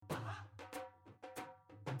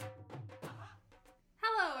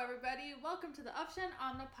everybody. Welcome to the Upshan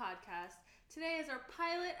Amna podcast. Today is our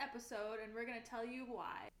pilot episode, and we're going to tell you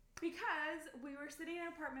why. Because we were sitting in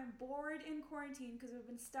an apartment bored in quarantine because we've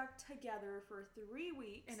been stuck together for 3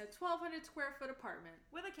 weeks. In a 1,200 square foot apartment.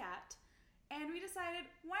 With a cat. And we decided,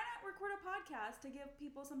 why not record a podcast to give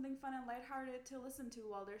people something fun and lighthearted to listen to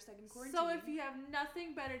while they're stuck in quarantine? So if you have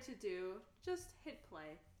nothing better to do, just hit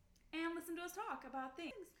play. And listen to us talk about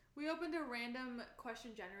things. We opened a random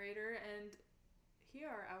question generator, and here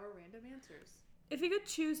are our random answers. If you could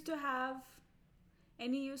choose to have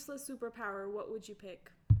any useless superpower, what would you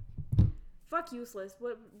pick? Fuck useless.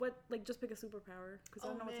 What? Like, just pick a superpower. Because I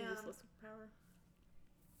don't know what's a useless superpower.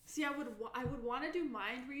 See, I would want to do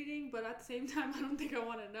mind reading, but at the same time, I don't think I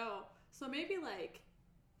want to know. So maybe, like,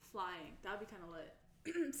 flying. That would be kind of lit.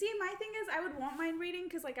 See, my thing is, I would want mind reading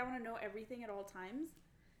because, like, I want to know everything at all times.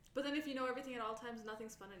 But then if you know everything at all times,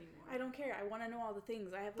 nothing's fun anymore. I don't care. I want to know all the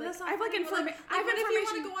things. I have information. If you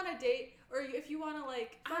want to go on a date, or if you want to,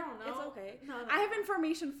 like, I don't know. It's okay. No. I have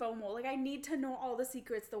information FOMO. Like, I need to know all the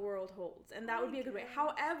secrets the world holds. And that would be a good way.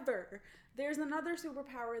 However, there's another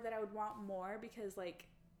superpower that I would want more because, like,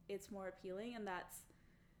 it's more appealing, and that's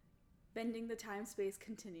bending the time-space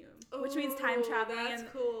continuum. Ooh, which means time traveling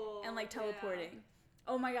and like, Yeah. teleporting.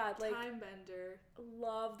 Oh my god, like, time bender.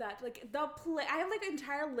 Love that. Like, I have, like, an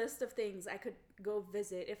entire list of things I could go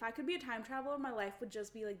visit. If I could be a time traveler, my life would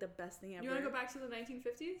just be, like, the best thing ever. You want to go back to the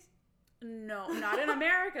 1950s? No, not in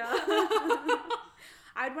America.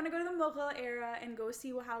 I'd want to go to the Mughal era and go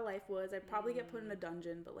see how life was. I'd probably get put in a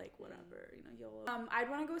dungeon, but, like, whatever, you know, YOLO. I'd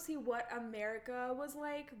want to go see what America was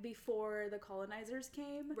like before the colonizers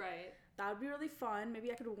came. Right. That would be really fun.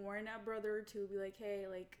 Maybe I could warn a brother or two, be like, hey,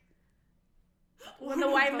 like, when the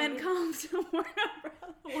white man comes,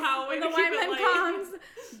 wow, when the white man comes,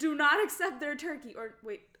 do not accept their turkey. Or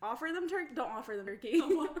wait, offer them turkey? Don't offer them turkey.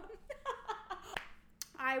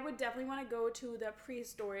 I would definitely want to go to the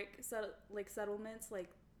prehistoric settlements, like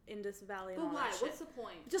Indus Valley and all that shit. What's the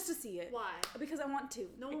point? Just to see it. Why? Because I want to.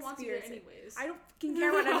 No one wants to it anyways. I don't fucking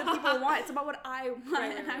care what other people want. It's about what I want,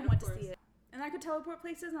 right, and I want to see it. And I could teleport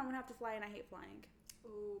places, and I wouldn't have to fly, and I hate flying.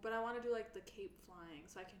 Ooh, but I want to do, like, the cape flying,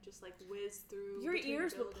 so I can just, like, whiz through. Your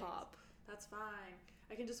ears buildings. will pop. That's fine.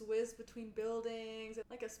 I can just whiz between buildings,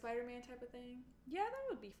 like a Spider-Man type of thing. Yeah, that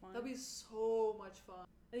would be fun. That'd be so much fun.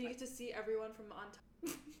 And you get to see everyone from on top.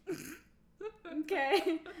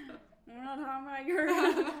 Okay. We're not talking about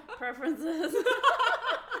your preferences.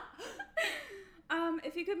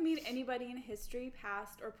 If you could meet anybody in history,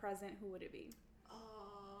 past or present, who would it be?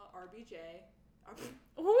 RBJ.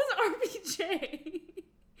 Who's RBJ?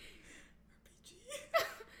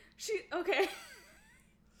 Okay.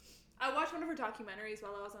 I watched one of her documentaries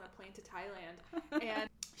while I was on a plane to Thailand, and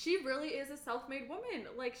she really is a self-made woman.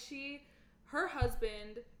 Like, her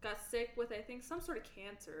husband got sick with, I think, some sort of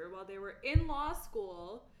cancer while they were in law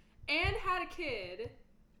school and had a kid.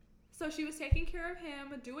 So she was taking care of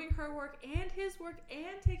him, doing her work and his work,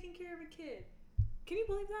 and taking care of a kid. Can you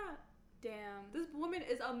believe that? Damn. This woman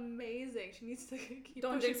is amazing. She needs to keep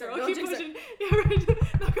Don't pushing, jinx her. girl. Don't Keep jinx pushing. Yeah, right.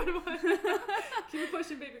 Not gonna keep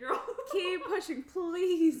pushing, baby girl. Keep pushing,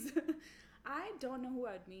 please. I don't know who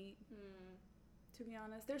I'd meet. To be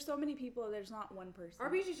honest, there's so many people. There's not one person.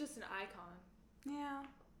 RBG's just an icon. Yeah.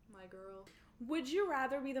 My girl. Would you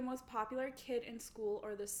rather be the most popular kid in school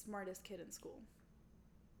or the smartest kid in school?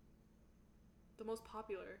 The most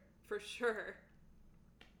popular, for sure.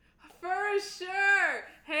 For sure!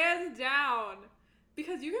 Hands down.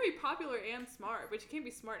 Because you can be popular and smart, but you can't be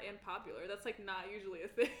smart and popular. That's, like, not usually a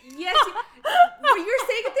thing. Yes, but you're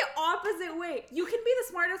saying it the opposite way. You can be the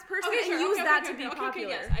smartest person and use that to be popular. Okay,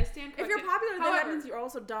 yes, I stand corrected. If you're popular, then that means you're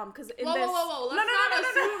also dumb. Because whoa. Let's not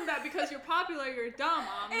assume that because you're popular, you're dumb,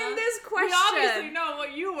 Amna. In this question. We obviously know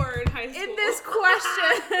what you were in high school. In this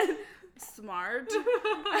question. Smart.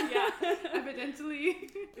 Yeah, evidently.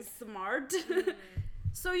 Smart.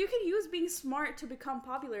 So you can use being smart to become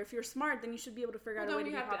popular. If you're smart, then you should be able to figure out a way to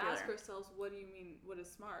be popular. We have to ask ourselves, what do you mean, what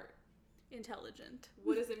is smart? Intelligent.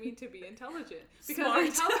 What does it mean to be intelligent?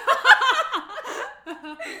 Because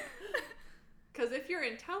Because if you're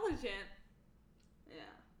intelligent,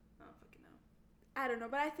 yeah, I don't fucking know. I don't know,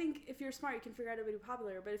 but I think if you're smart, you can figure out a way to be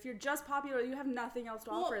popular. But if you're just popular, you have nothing else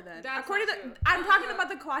to offer then. According to I'm talking about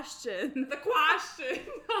the question. The question.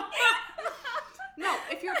 No,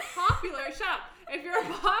 if you're popular, shut up. If you're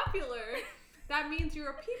popular, that means you're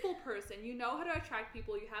a people person. You know how to attract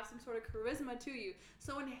people. You have some sort of charisma to you.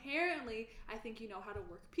 So inherently, I think you know how to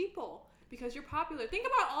work people because you're popular. Think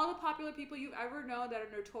about all the popular people you've ever known that are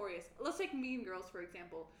notorious. Let's take Mean Girls, for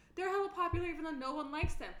example. They're hella popular even though no one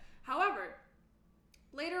likes them. However,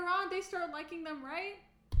 later on, they start liking them, right?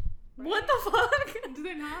 Right? What the fuck? Do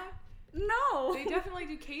they not? No. They definitely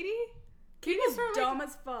do. Katie? Katie's dumb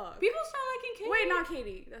as fuck. People start liking Katie. Wait, not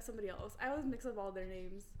Katie. That's somebody else. I always mix up all their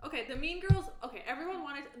names. Okay, the Mean Girls. Okay, everyone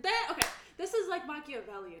wanted. Okay, this is like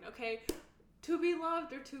Machiavellian. Okay, to be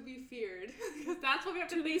loved or to be feared, because that's what we have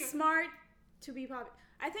to be think smart, to be popular.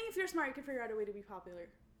 I think if you're smart, you can figure out a way to be popular.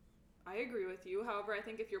 I agree with you. However, I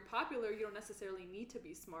think if you're popular, you don't necessarily need to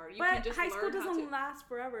be smart. You but can just high school learn how doesn't to. last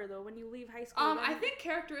forever, though. When you leave high school, I think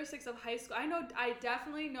characteristics of high school. I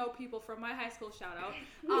definitely know people from my high school. Shout out.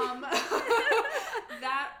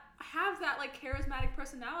 That have that like charismatic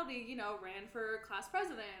personality. You know, ran for class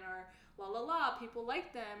president or la la la. People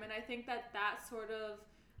like them, and I think that sort of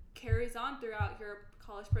carries on throughout your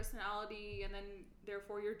college personality, and then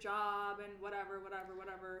therefore your job and whatever.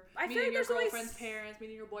 I meeting feel like your there's only girlfriend's parents,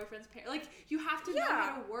 meeting your boyfriend's parents. Like you have to know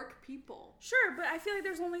how to work people. Sure, but I feel like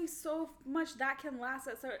there's only so much that can last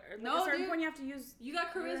at a certain point. You have to use. You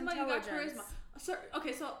got charisma. So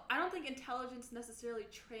I don't think intelligence necessarily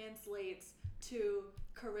translates to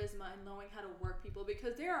charisma and knowing how to work people,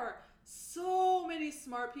 because there are so many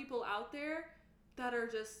smart people out there that are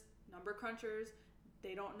just number crunchers.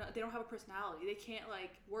 They don't have a personality. They can't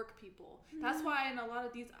like work people. That's why in a lot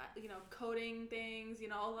of these coding things, a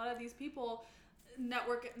lot of these people, not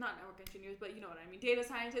network engineers, but you know what I mean, data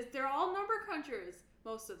scientists, they're all number crunchers.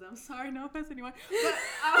 Most of them. Sorry, no offense anyone. But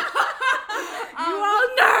you all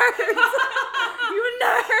nerds. You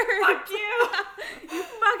nerds. Fuck you. You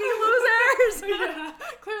fucking losers. Yeah,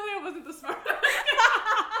 clearly I wasn't the smart.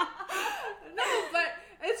 No, but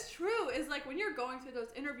it's true. Is like when you're going through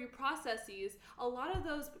those interview processes, a lot of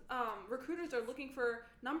those recruiters are looking for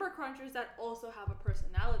number crunchers that also have a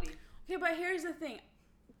personality. Okay, but here's the thing.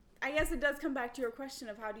 I guess it does come back to your question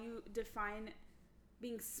of how do you define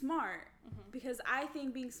being smart, because I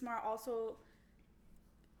think being smart also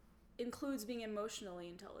includes being emotionally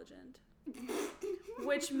intelligent,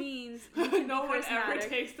 which means you can no be one ever charismatic.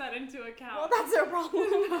 takes that into account. Well, that's their problem.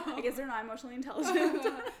 I guess they're not emotionally intelligent.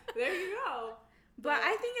 There you go. But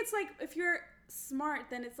I think it's like if you're smart,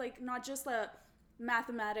 then it's like not just a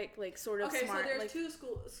mathematic like sort of okay, smart. so there's like, two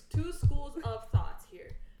schools of thoughts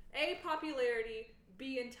here. A, popularity.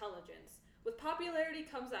 B, intelligence. With popularity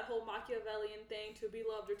comes that whole Machiavellian thing, to be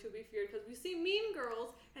loved or to be feared, because we see Mean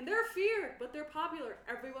Girls and they're feared, but they're popular.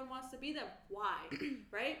 Everyone wants to be them. Why?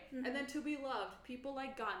 Right? And then to be loved, people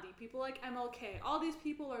like Gandhi, people like MLK, all these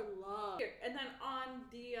people are loved. And then on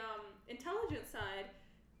the intelligence side,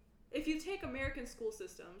 if you take American school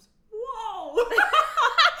systems, whoa!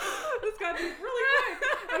 This got really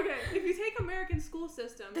quick. Okay, if you take American school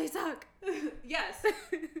systems, they suck. Yes.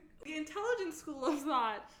 The intelligence school of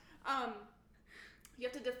thought, you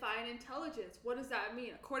have to define intelligence. What does that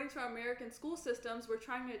mean? According to our American school systems, we're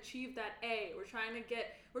trying to achieve that A. We're trying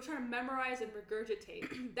to memorize and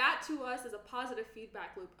regurgitate. That to us is a positive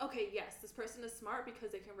feedback loop. Okay, yes, this person is smart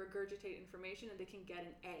because they can regurgitate information and they can get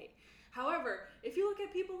an A. However, if you look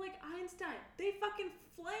at people like Einstein, they fucking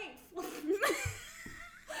flank.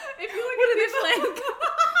 If you look at people,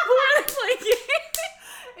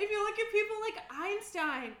 if you look at people like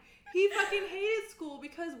Einstein, he fucking hated school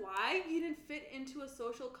because why? He didn't fit into a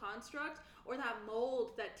social construct or that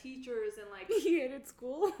mold that teachers and like. He hated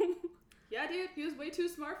school. Yeah, dude, he was way too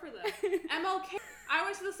smart for them. MLK. I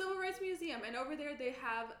went to the Civil Rights Museum, and over there they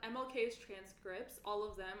have MLK's transcripts, all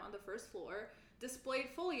of them on the first floor, displayed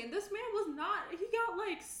fully. And this man was not. He got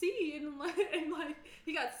like C and like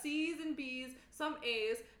he got C's and B's, some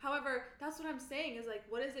A's. However, that's what I'm saying is like,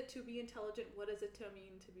 what is it to be intelligent? What does it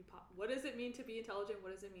mean to be What does it mean to be intelligent?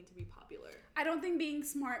 What does it mean to be popular? I don't think being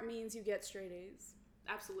smart means you get straight A's.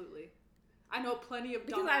 Absolutely. I know plenty of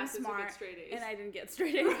because dumbasses I'm smart who get straight A's. and I didn't get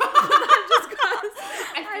straight A's. Just because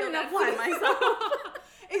I didn't apply myself.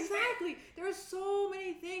 Exactly. There are so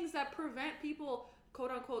many things that prevent people,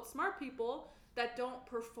 quote unquote, smart people, that don't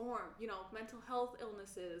perform. Mental health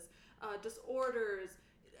illnesses, disorders,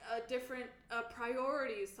 different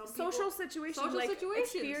priorities. Social situations,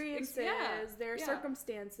 experiences, their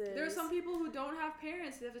circumstances. There are some people who don't have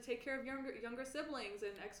parents. They have to take care of younger siblings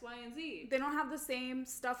and X, Y, and Z. They don't have the same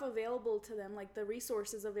stuff available to them, like the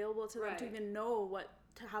resources available to them to even know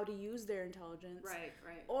how to use their intelligence. Right.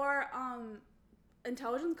 Or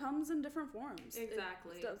intelligence comes in different forms.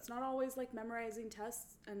 Exactly. It's not always like memorizing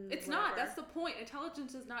tests and it's whatever. not. That's the point.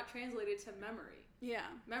 Intelligence is not translated to memory. Yeah.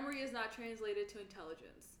 Memory is not translated to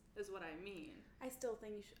intelligence, is what I mean. I still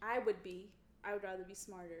think I would rather be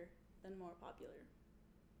smarter than more popular.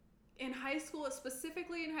 In high school,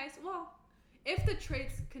 specifically in high school, well, if the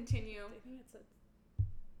traits continue. I think it's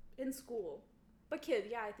in school. But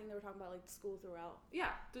I think they were talking about like school throughout.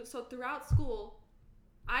 Yeah, so throughout school,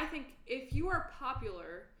 I think if you are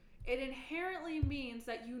popular, it inherently means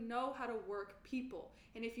that you know how to work people.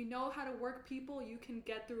 And if you know how to work people, you can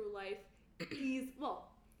get through life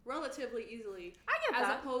relatively easily. I get as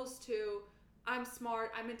that. opposed to, I'm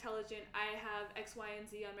smart, I'm intelligent, I have X, Y, and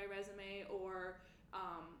Z on my resume, or,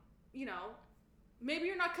 you know, maybe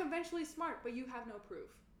you're not conventionally smart, but you have no proof.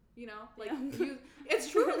 You know, like it's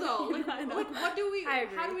true though. Like, how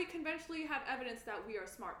do we conventionally have evidence that we are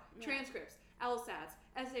smart? Yeah. Transcripts, LSATs,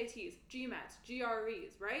 SATs, GMATs,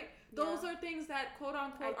 GREs, right? Those are things that quote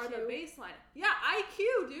unquote IQ. Are the baseline. Yeah,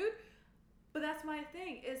 IQ, dude. But that's my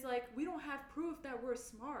thing, is like, we don't have proof that we're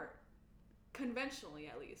smart. Conventionally,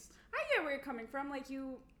 at least. I get where you're coming from. Like,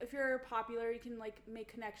 if you're popular, you can like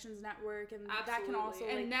make connections, network, and absolutely. That can also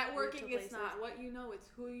and like, networking is not what you know, it's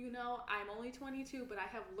who you know. I'm only 22, but I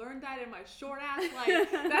have learned that in my short ass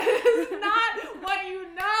life. That is not what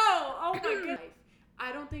you know. Oh my goodness.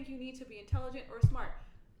 I don't think you need to be intelligent or smart.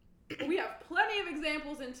 We have plenty of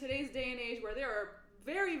examples in today's day and age where there are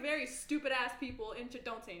very, very stupid ass people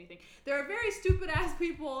don't say anything. There are very stupid ass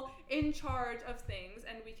people in charge of things,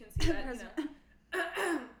 and we can see that, you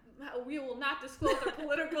know. We will not disclose their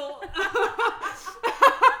political.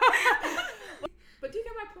 But do you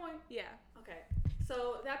get my point? Yeah. Okay.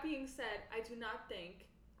 So that being said,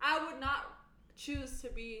 I would not choose to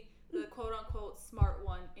be the quote unquote smart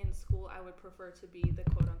one in school. I would prefer to be the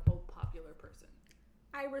quote unquote popular person.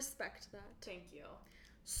 I respect that. Thank you.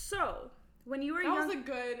 So, when you were young, that was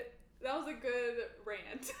a good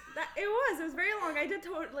rant. It was very long.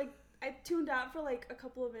 I tuned out for like a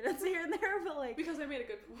couple of minutes here and there, but like, because I made a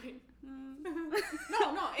good point.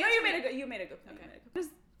 No, you made a good point. Okay. Just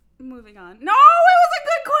moving on. No, it was a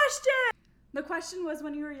good question. The question was,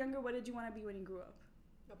 when you were younger, what did you want to be when you grew up?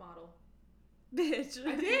 A model. Bitch.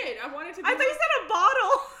 I did. I wanted to be I thought you said a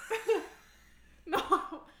bottle.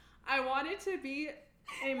 No. I wanted to be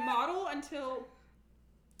a model until...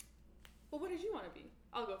 Well, what did you want to be?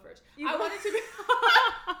 I'll go first. I wanted to be...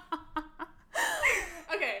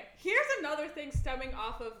 Okay, here's another thing stemming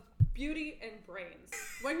off of beauty and brains.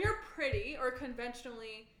 When you're pretty or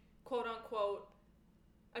conventionally, quote unquote,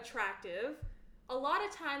 attractive, a lot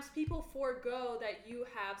of times people forego that you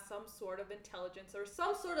have some sort of intelligence or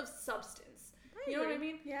some sort of substance. You know what I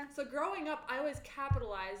mean? Yeah. So growing up, I always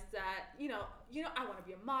capitalized that, you know, I want to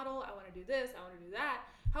be a model, I want to do this, I want to do that.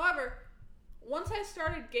 However, once I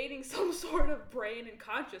started gaining some sort of brain and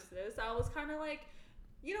consciousness, I was kind of like,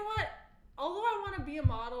 you know what? Although I want to be a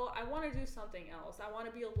model, I want to do something else. I want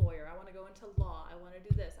to be a lawyer. I want to go into law. I want to do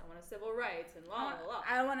this. I want to civil rights and law.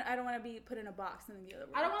 I don't want to be put in a box in the other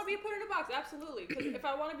world. I don't want to be put in a box, absolutely. Because if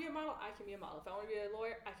I want to be a model, I can be a model. If I want to be a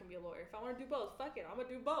lawyer, I can be a lawyer. If I want to do both, fuck it, I'm gonna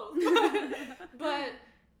do both. But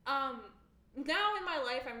now in my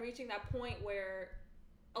life, I'm reaching that point where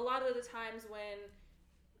a lot of the times when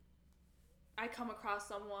I come across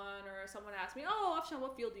someone or someone asks me, "Oh, Afshan,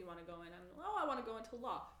 what field do you want to go in?" I'm like, "Oh, I want to go into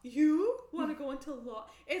law." You want to go into law?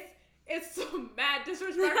 It's so mad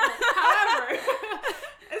disrespectful. However,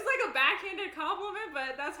 it's like a backhanded compliment,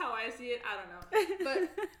 but that's how I see it. I don't know.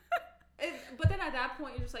 But then at that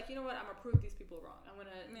point, you're just like, you know what? I'm gonna prove these people wrong. I'm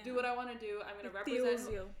gonna do what I want to do. I'm gonna represent.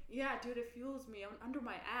 Fuels you. Yeah, dude, it fuels me. I'm under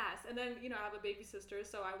my ass. And then I have a baby sister,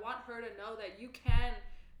 so I want her to know that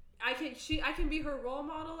I can be her role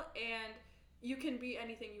model, and you can be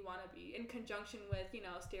anything you want to be in conjunction with,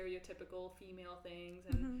 stereotypical female things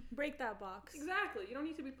and break that box. Exactly. You don't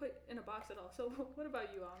need to be put in a box at all. So what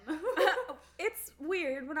about you, Amna? It's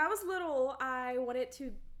weird. When I was little, I wanted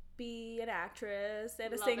to be an actress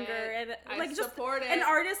and a singer and an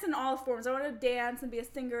artist in all forms. I wanted to dance and be a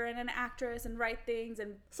singer and an actress and write things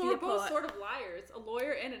and so we're both sort of liars, a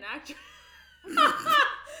lawyer and an actress.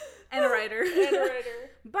 And a writer.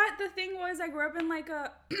 But the thing was, I grew up in like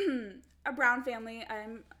a brown family.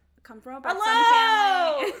 Come from a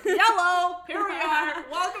Hello! Family. Yellow! Here we are.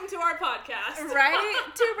 Welcome to our podcast. Right?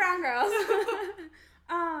 Two brown girls.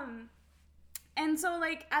 And so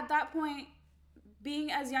like at that point,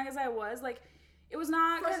 being as young as I was, like it was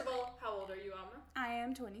not... First of all, how old are you, Amna? I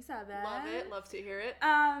am 27. Love it. Love to hear it.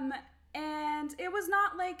 And it was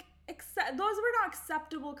not like... those were not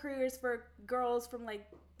acceptable careers for girls from like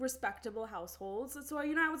respectable households. So,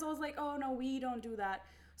 I was always like, oh no, we don't do that.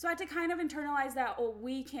 So I had to kind of internalize that, oh,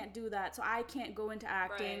 we can't do that, so I can't go into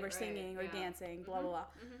acting or singing or dancing, blah, blah, blah.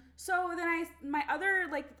 Mm-hmm. So then my other,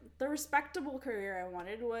 like, the respectable career I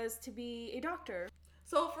wanted was to be a doctor.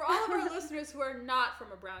 So for all of our listeners who are not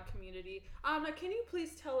from a brown community, Amna, can you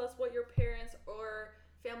please tell us what your parents or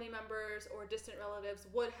family members or distant relatives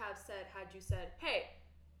would have said had you said, hey,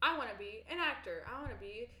 I want to be an actor, I want to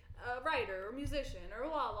be a writer or musician or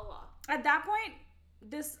la, la, la. At that point,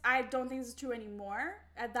 I don't think this is true anymore.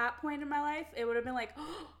 At that point in my life, it would have been like,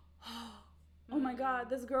 oh my god,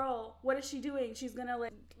 this girl, what is she doing? She's gonna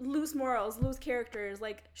like lose morals, lose characters,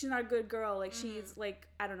 like she's not a good girl, like she's like,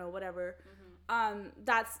 I don't know, whatever.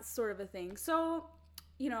 That's sort of a thing. So,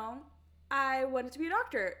 you know, I wanted to be a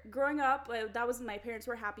doctor. Growing up, that was, my parents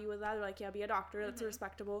were happy with that. They're like, yeah, be a doctor. That's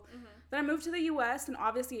respectable. Then I moved to the U.S. and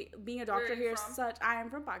obviously being a doctor here is such. I am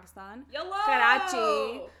from Pakistan. Hello!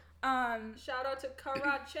 Karachi. Shout out to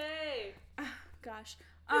Karachi. Gosh.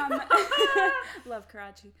 Love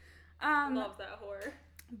Karachi. Love that whore.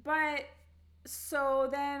 But so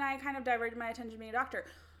then I kind of diverted my attention to being a doctor.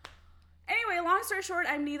 Anyway, long story short,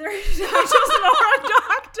 I'm neither a doctor nor a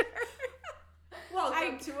doctor.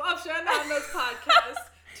 Welcome to Option Anonymous Podcast.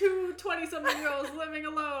 Two 20-something girls living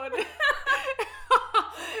alone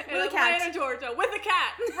in Atlanta, Georgia, with a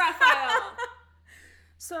cat, Raphael.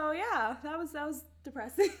 So yeah, that was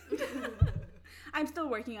depressing. I'm still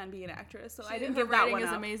working on being an actress, so I didn't give that one up. Writing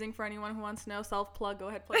is amazing for anyone who wants to know. Self-plug. Go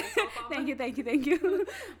ahead, plug yourself off. Thank you.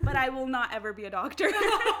 But I will not ever be a doctor.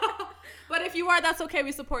 But if you are, that's okay.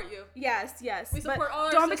 We support you. Yes. We support all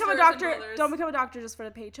our don't become a doctor. and brothers. Don't become a doctor just for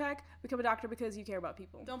the paycheck. Become a doctor because you care about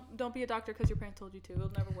people. Don't be a doctor because your parents told you to.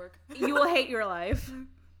 It'll never work. You will hate your life.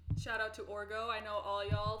 Shout out to Orgo. I know all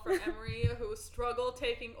y'all from Emory who struggle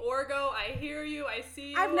taking Orgo. I hear you. I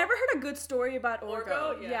see you. I've never heard a good story about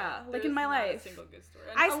Orgo. Yeah, like in my life. A single good story.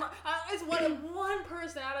 It's one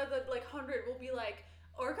person out of the 100 will be like,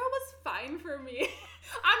 Orgo was fine for me.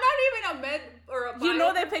 I'm not even a med or a bio. You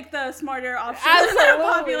know they picked the smarter option.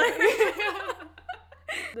 Absolutely.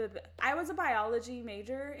 I was a biology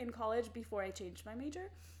major in college before I changed my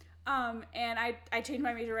major. And I changed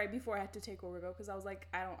my major right before I had to take Orgo because I was like,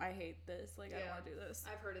 I hate this. Like, I don't want to do this.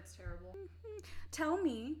 I've heard it's terrible. Tell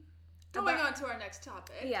me. Going on to our next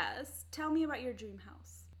topic. Yes. Tell me about your dream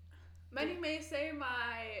house. Many may say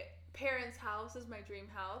my parents' house is my dream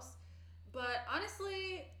house, but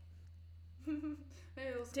honestly,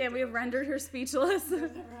 damn, we have rendered her speechless.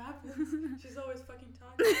 That never happens. She's always fucking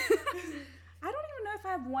talking. I don't even know if I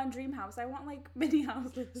have one dream house. I want like many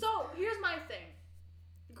houses. So here's my thing.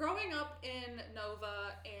 Growing up in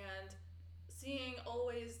Nova and seeing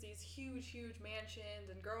always these huge mansions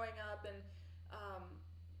and growing up in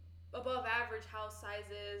above average house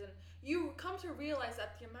sizes, and you come to realize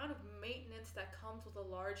that the amount of maintenance that comes with a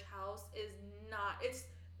large house is not, it's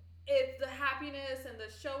the happiness and the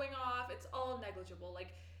showing off, it's all negligible.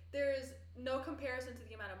 Like, there's no comparison to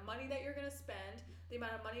the amount of money that you're going to spend, the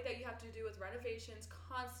amount of money that you have to do with renovations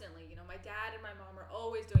constantly. You know, my dad and my mom are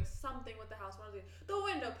always doing something with the house. The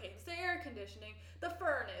window panes, the air conditioning, the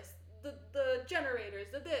furnace, the generators,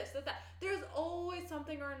 the this, the that. There's always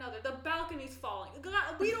something or another. The balcony's falling.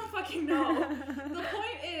 God, we don't fucking know. The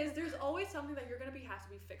point is, there's always something that you're going to have to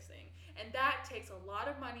be fixing. And that takes a lot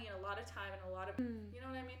of money and a lot of time and a lot of, you know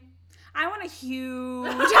what I mean? I want a huge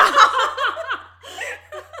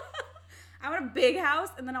I want a big house,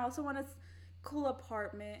 and then I also want a cool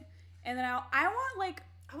apartment, and then I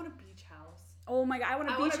want a beach house. Oh my god, I want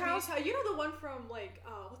a beach house. You know the one from like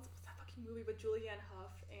what's that fucking movie with Julianne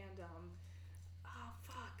Hough and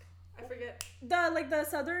I forget. The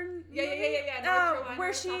southern yeah.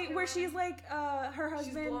 North Carolina, where she's like her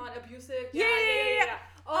husband. She's blonde, abusive. Yeah.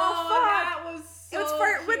 Oh, fuck. That was so it was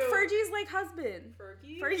cute. With Fergie's like husband.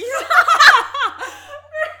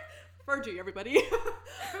 Fergie, everybody.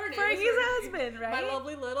 Fergie's husband, right? My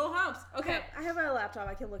lovely little house. Okay. I have a laptop.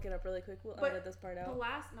 I can look it up really quick. We'll edit this part out.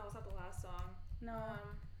 It's not the last song. No.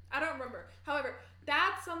 I don't remember. However,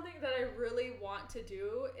 that's something that I really want to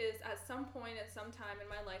do is at some point, at some time in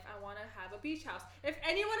my life, I want to have a beach house. If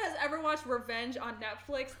anyone has ever watched Revenge on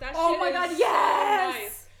Netflix, that shit is yes! so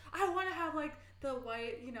nice. I want to have like the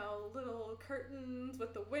white, little curtains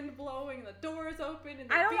with the wind blowing and the doors open and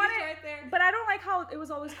the beach right there. But I don't like how it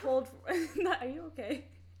was always cold. Are you okay?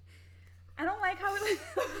 I don't like how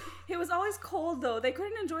it was always cold though. They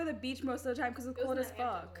couldn't enjoy the beach most of the time because it was cold as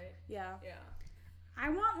fuck. Right? Yeah. Yeah. I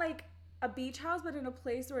want like a beach house, but in a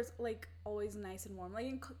place where it's like always nice and warm, like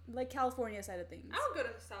in California side of things. I would go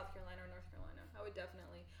to South Carolina or North Carolina. I would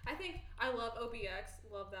definitely. I think I love OBX.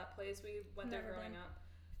 Love that place. We went there growing up.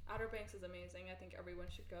 Outer Banks is amazing. I think everyone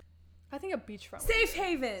should go. I think a beachfront. Safe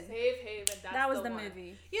Haven. That was the one.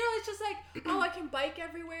 movie. It's just like, I can bike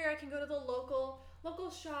everywhere. I can go to the local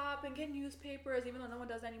shop and get newspapers, even though no one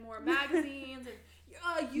does anymore. Magazines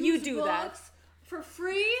and used books for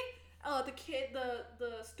free.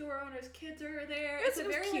 The store owners' kids are there. It's a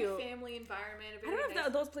very cute family environment. I don't know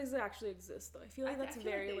if those places actually exist though. I feel like that's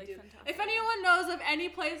very fantastic. If anyone knows of any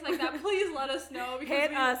place like that, please let us know because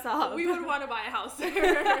hit us up. We would want to buy a house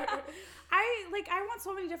there. I want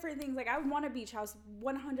so many different things. Like I want a beach house.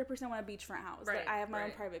 100% want a beachfront house. Right, I have my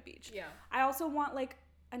own private beach. Yeah. I also want like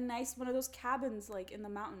a nice one of those cabins like in the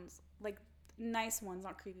mountains, like nice ones,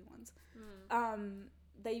 not creepy ones.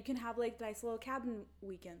 That you can have like nice little cabin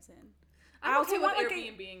weekends in. I'm okay with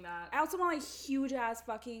Airbnb-ing that. I also want like huge ass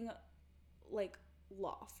fucking like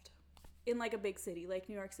loft in like a big city, like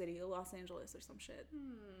New York City, Los Angeles, or some shit.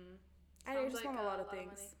 I just like want a lot of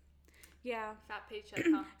things. Yeah. Fat paycheck,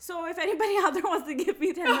 huh? So if anybody out there wants to give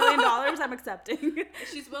me $10 million, I'm accepting.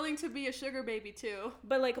 She's willing to be a sugar baby too.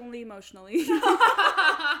 But like only emotionally.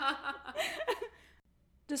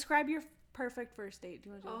 Describe your perfect first date. Do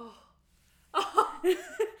you want to do it?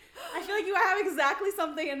 I feel like you have exactly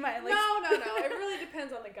something in mind. Like, no. It really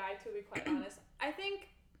depends on the guy, to be quite honest. I think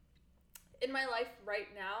in my life right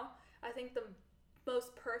now, I think the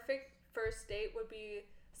most perfect first date would be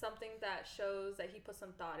something that shows that he put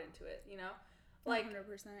some thought into it, you know? Like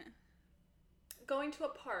 100%. Going to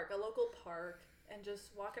a local park, and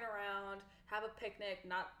just walking around, have a picnic,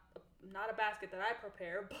 not a basket that I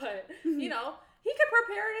prepare, but, you know, he could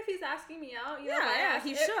prepare it if he's asking me out. You know,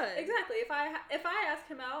 he should. Exactly. If I ask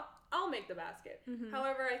him out, I'll make the basket.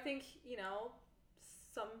 However, I think, you know,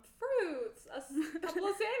 some fruits, a couple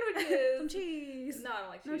of sandwiches. Some cheese. No, I don't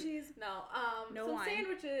like cheese. No cheese. No. No some wine.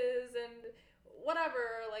 Sandwiches and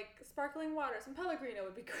whatever, like sparkling water. Some Pellegrino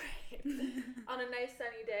would be great. On a nice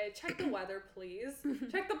sunny day. Check the weather, please.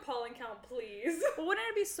 Check the pollen count, please. But wouldn't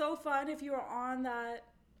it be so fun if you were on that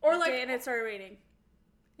day and it started raining?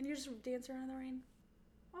 And you just dance around in the rain?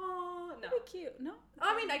 Oh, no. That'd be cute. No?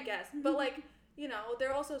 I mean, I guess. But, like, you know, there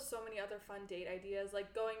are also so many other fun date ideas.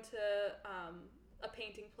 Like going to a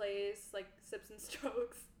painting place, like Sips and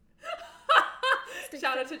Strokes.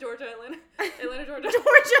 Shout out to Georgia, Atlanta, Georgia.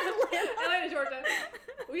 Atlanta, Georgia.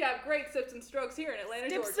 We have great Sips and Strokes here in Atlanta,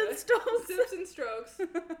 Sips Georgia. And Strokes. Sips and Strokes.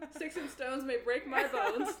 Sticks and stones may break my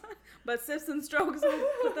bones. But Sips and Strokes will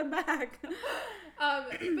put them back.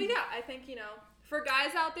 But yeah, I think, you know, for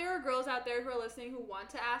guys out there or girls out there who are listening who want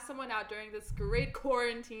to ask someone out during this great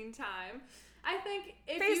quarantine time, I think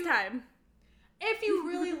FaceTime. If you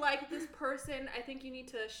really like this person, I think you need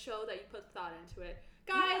to show that you put thought into it.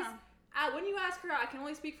 Guys, when you ask her out, I can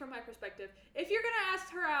only speak from my perspective. If you're going to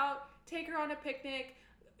ask her out, take her on a picnic,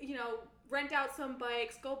 you know, rent out some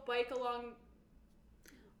bikes, go bike along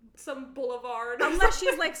some boulevard. Unless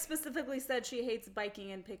she's like specifically said she hates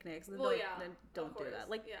biking and picnics. Then don't do that.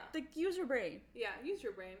 Like, use your brain. Yeah, use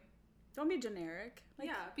your brain. Don't be generic. Like,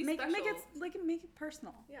 be special. Make it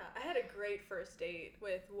personal. Yeah, I had a great first date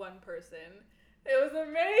with one person. It was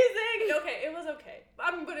amazing. Okay, it was okay.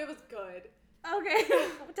 But it was good. Okay,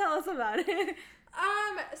 tell us about it.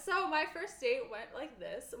 So my first date went like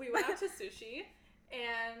this. We went out to sushi,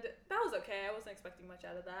 and that was okay. I wasn't expecting much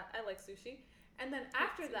out of that. I like sushi. And then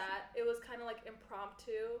after that, it was kind of like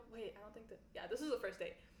impromptu. Wait, I don't think that... Yeah, this was the first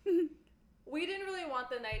date. We didn't really want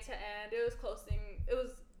the night to end. It was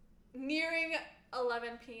nearing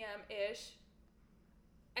 11 p.m.-ish.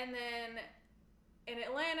 And then in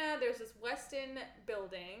Atlanta, there's this Westin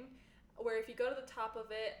building where if you go to the top of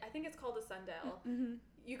it, I think it's called the Sundial.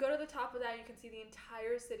 You go to the top of that, you can see the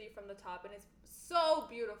entire city from the top, and it's so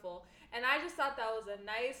beautiful. And I just thought that was a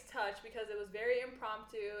nice touch because it was very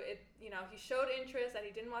impromptu. He showed interest that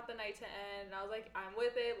he didn't want the night to end, and I was like, I'm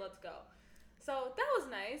with it, let's go. So that was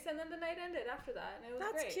nice, and then the night ended after that, and it was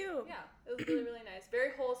great. That's cute. Yeah, it was really, really nice.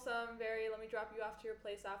 Very wholesome, let me drop you off to your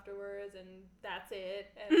place afterwards, and that's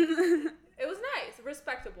it. And it was nice,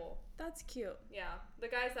 respectable. That's cute. Yeah, the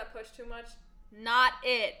guys that push too much, not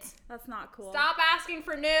it. That's not cool. Stop asking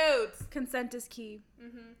for nudes. Consent is key.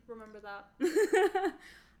 Remember that.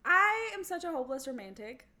 I am such a hopeless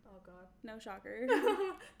romantic. Oh, God. No shocker.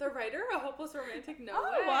 The writer, a hopeless romantic? No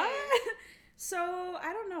way. What? So,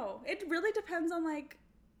 I don't know. It really depends on, like,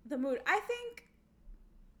 the mood. I think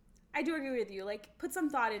I do agree with you. Like, put some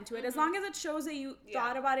thought into it. As long as it shows that you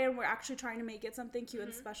thought about it and we're actually trying to make it something cute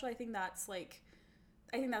and special, I think that's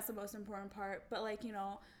the most important part. But, like, you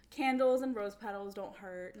know, candles and rose petals don't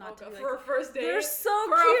hurt. For a first date. They're so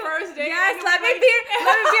cute. For a first date. Yes, let me be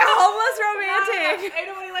a homeless romantic. Ain't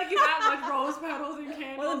nobody like you that much rose petals and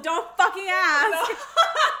candles. Well, don't fucking ask.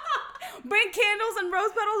 Bring candles and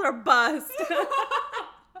rose petals or bust.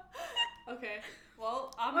 Okay.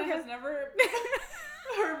 Well, Amma has never...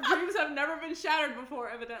 Her dreams have never been shattered before,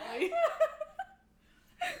 evidently.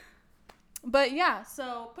 But yeah,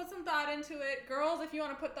 so put some thought into it. Girls, if you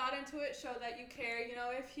want to put thought into it, show that you care. You know,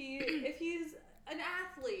 if he's an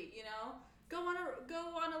athlete, you know, go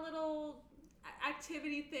on a little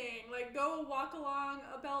activity thing. Like, go walk along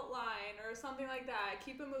a belt line or something like that.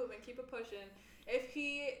 Keep it moving, keep it pushing. If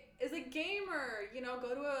he is a gamer, you know,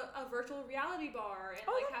 go to a virtual reality bar and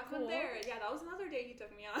have fun there. Yeah, that was another date he took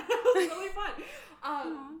me on. It was really fun.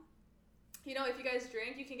 you know, if you guys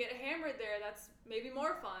drink, you can get hammered there. That's maybe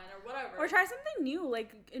more fun or whatever. Or try something new,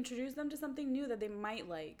 like introduce them to something new that they might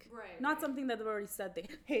like. Right. Not something that they've already said they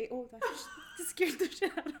hate. Oh, that scared the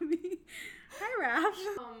shit out of me. Hi, Raph.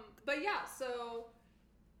 But yeah, so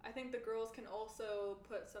I think the girls can also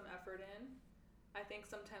put some effort in. I think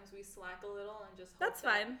sometimes we slack a little and just hope That's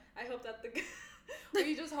fine. I hope that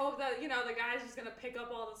we just hope that, you know, the guy's just gonna pick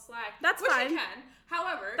up all the slack. That's which fine. He can.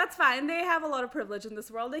 However, that's fine. They have a lot of privilege in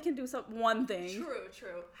this world. They can do one thing.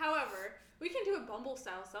 True. However, we can do it Bumble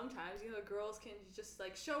style sometimes. You know, the girls can just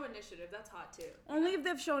like show initiative. That's hot too. Only if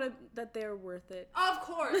they've shown it that they're worth it. Of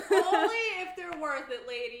course. Only if they're worth it,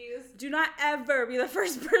 ladies. Do not ever be the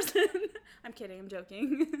first person. I'm kidding. I'm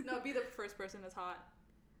joking. No, be the first person that's hot.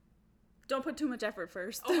 Don't put too much effort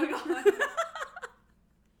first. Oh my god.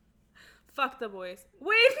 Fuck the boys.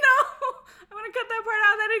 Wait, no! I want to cut that part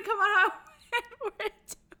out. That didn't come out how I wanted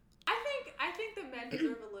to. I think the men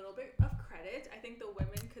deserve a little bit of credit. I think the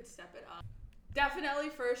women could step it up. Definitely,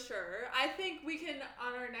 for sure. I think we can,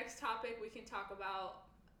 on our next topic, we can talk about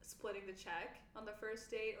splitting the check on the first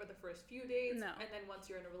date or the first few dates. No. And then once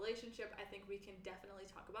you're in a relationship, I think we can definitely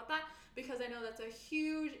talk about that, because I know that's a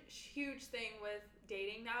huge, huge thing with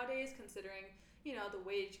dating nowadays, considering, you know, the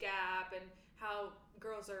wage gap and how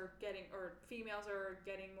girls are getting, or females are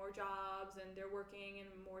getting more jobs and they're working in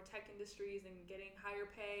more tech industries and getting higher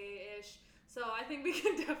pay-ish. So I think we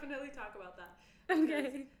can definitely talk about that.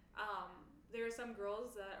 Okay. There are some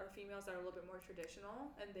girls that are females that are a little bit more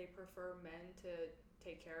traditional and they prefer men to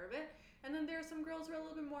take care of it. And then there are some girls who are a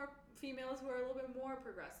little bit more, females who are a little bit more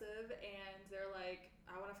progressive and they're like,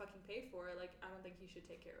 I want to fucking pay for it. Like, I don't think you should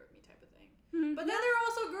take care of me type of thing. Mm-hmm. But then there are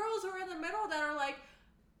also girls who are in the middle that are like,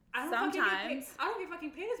 I don't get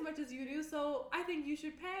fucking paid as much as you do, so I think you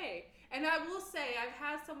should pay. And I will say, I've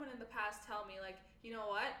had someone in the past tell me, like, you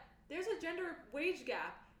know what? There's a gender wage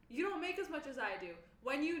gap. You don't make as much as I do.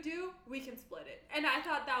 When you do, we can split it. And I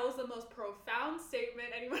thought that was the most profound statement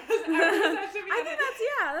anyone has ever said to me. I think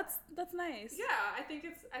that's nice. Yeah, I think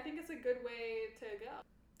it's a good way to go.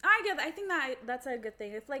 I get that. I think that's a good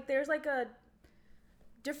thing. If like there's like a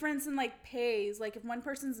difference in like pays, like if one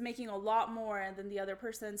person's making a lot more than the other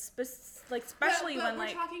person, especially but when we're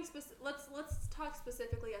like talking let's talk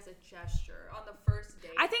specifically as a gesture on the first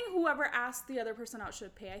date. I think whoever asked the other person out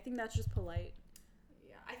should pay. I think that's just polite.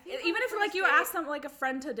 I think even if like you ask them like a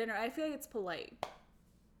friend to dinner, I feel like it's polite.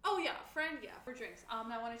 Oh yeah, friend, yeah, for drinks. I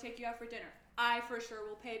want to take you out for dinner. I for sure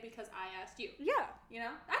will pay because I asked you. Yeah. You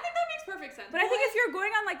know? I think that makes perfect sense. But I think if you're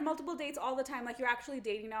going on like multiple dates all the time, like you're actually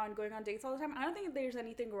dating now and going on dates all the time, I don't think there's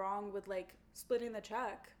anything wrong with like splitting the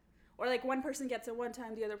check. Or like one person gets it one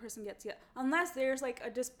time, the other person gets it. Unless there's like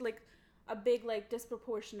a big like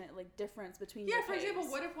disproportionate like difference between your for pays. example,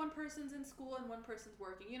 what if one person's in school and one person's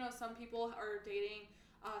working? You know, some people are dating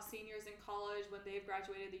seniors in college when they've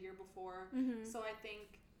graduated the year before. Mm-hmm. So I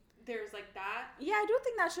think there's like that. Yeah, I do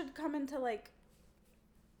think that should come into like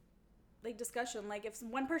discussion. Like if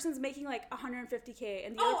one person's making like $150K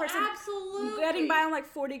and the other person getting by on like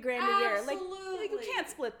 $40,000 a year, like you can't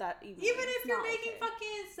split that evenly. Even if you're making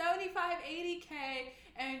fucking 75, 80K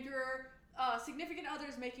and your significant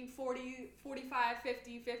other's making 40, 45,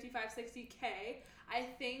 50, 55, 60K, I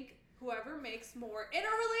think whoever makes more in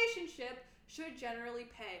a relationship should generally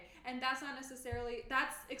pay. And that's not necessarily,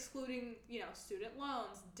 that's excluding, you know, student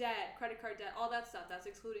loans, debt, credit card debt, all that stuff. That's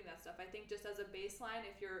excluding that stuff. I think just as a baseline,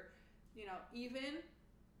 if you're, you know, even,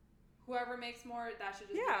 whoever makes more, that should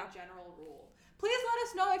just be a general rule. Please let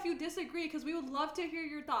us know if you disagree, because we would love to hear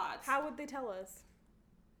your thoughts. How would they tell us?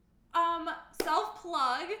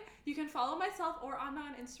 Self-plug. You can follow myself or Amna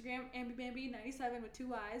on Instagram, AmbiBambi97 with 2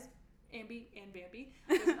 Y's. Ambi and Bambi.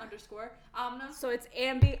 There's an underscore. Amna. So it's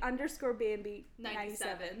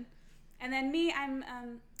Ambi_Bambi97. And then me,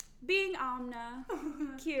 I'm being Amna.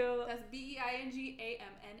 Cute. That's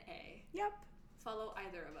BEINGAMNA. Yep. Follow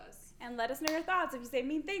either of us. And let us know your thoughts. If you say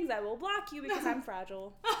mean things, I will block you because I'm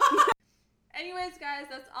fragile. Anyways, guys,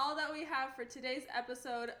 that's all that we have for today's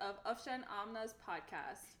episode of Afsha and Amna's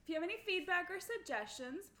podcast. If you have any feedback or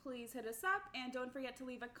suggestions, please hit us up. And don't forget to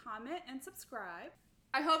leave a comment and subscribe.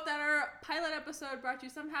 I hope that our pilot episode brought you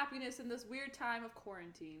some happiness in this weird time of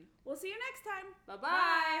quarantine. We'll see you next time.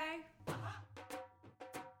 Bye-bye. Bye.